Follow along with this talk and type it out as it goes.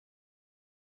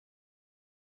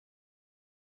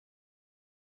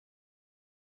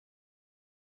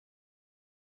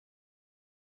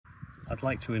I'd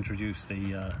like to introduce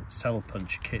the cell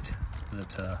punch kit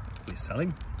that we're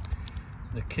selling.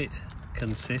 The kit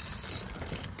consists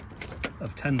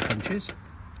of 10 punches,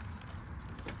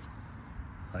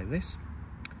 like this,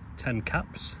 10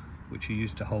 caps, which are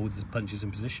used to hold the punches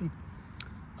in position,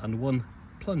 and 1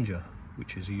 plunger,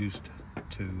 which is used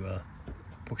to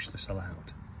push the cell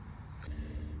out.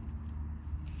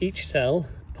 Each cell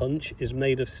punch is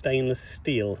made of stainless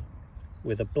steel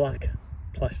with a black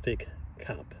plastic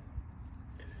cap.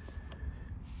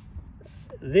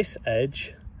 This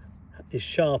edge is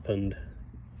sharpened.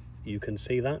 You can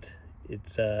see that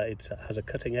it has a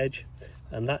cutting edge,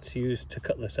 and that's used to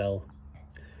cut the cell.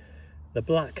 The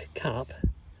black cap,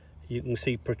 you can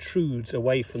see, protrudes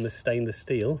away from the stainless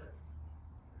steel,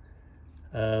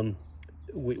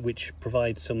 which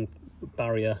provides some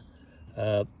barrier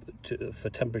for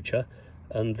temperature,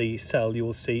 and the cell, you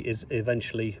will see, is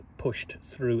eventually pushed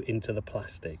through into the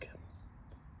plastic.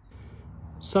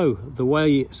 So the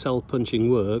way cell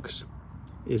punching works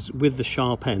is with the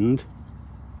sharp end,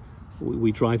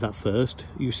 we drive that first.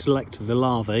 You select the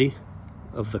larvae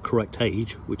of the correct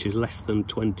age, which is less than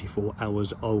 24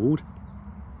 hours old.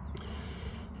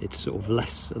 It's sort of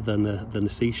less than a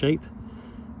C shape.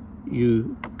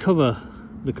 You cover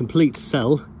the complete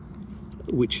cell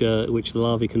which the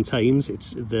larvae contains.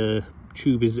 The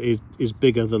tube is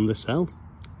bigger than the cell.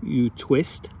 You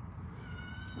twist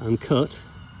and cut,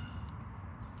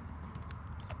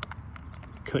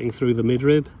 cutting through the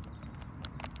midrib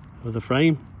of the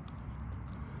frame.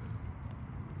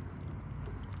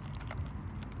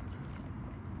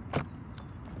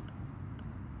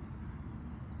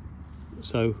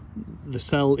 So the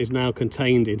cell is now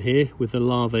contained in here with the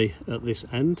larvae at this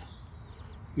end.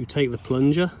 You take the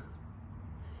plunger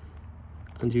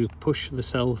and you push the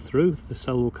cell through. The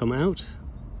cell will come out.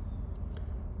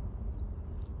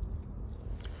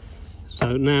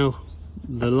 So now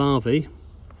the larvae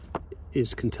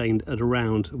is contained at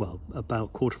around, well,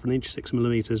 about 1/4 inch, 6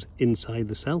 millimeters inside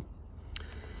the cell,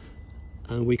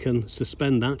 and we can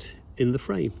suspend that in the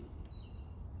frame.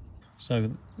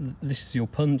 So this is your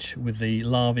punch with the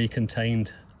larvae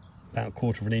contained about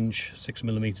 1/4 inch, 6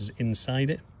 millimeters inside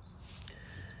it.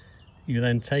 You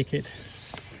then take it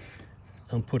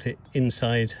and put it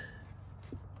inside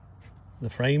the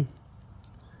frame.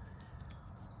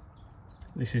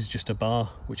 This is just a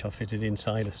bar which I've fitted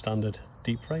inside a standard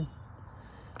deep frame,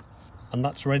 and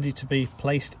that's ready to be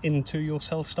placed into your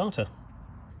cell starter.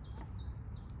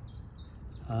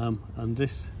 And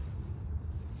this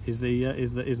is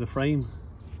the frame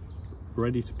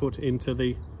ready to put into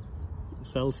the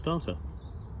cell starter.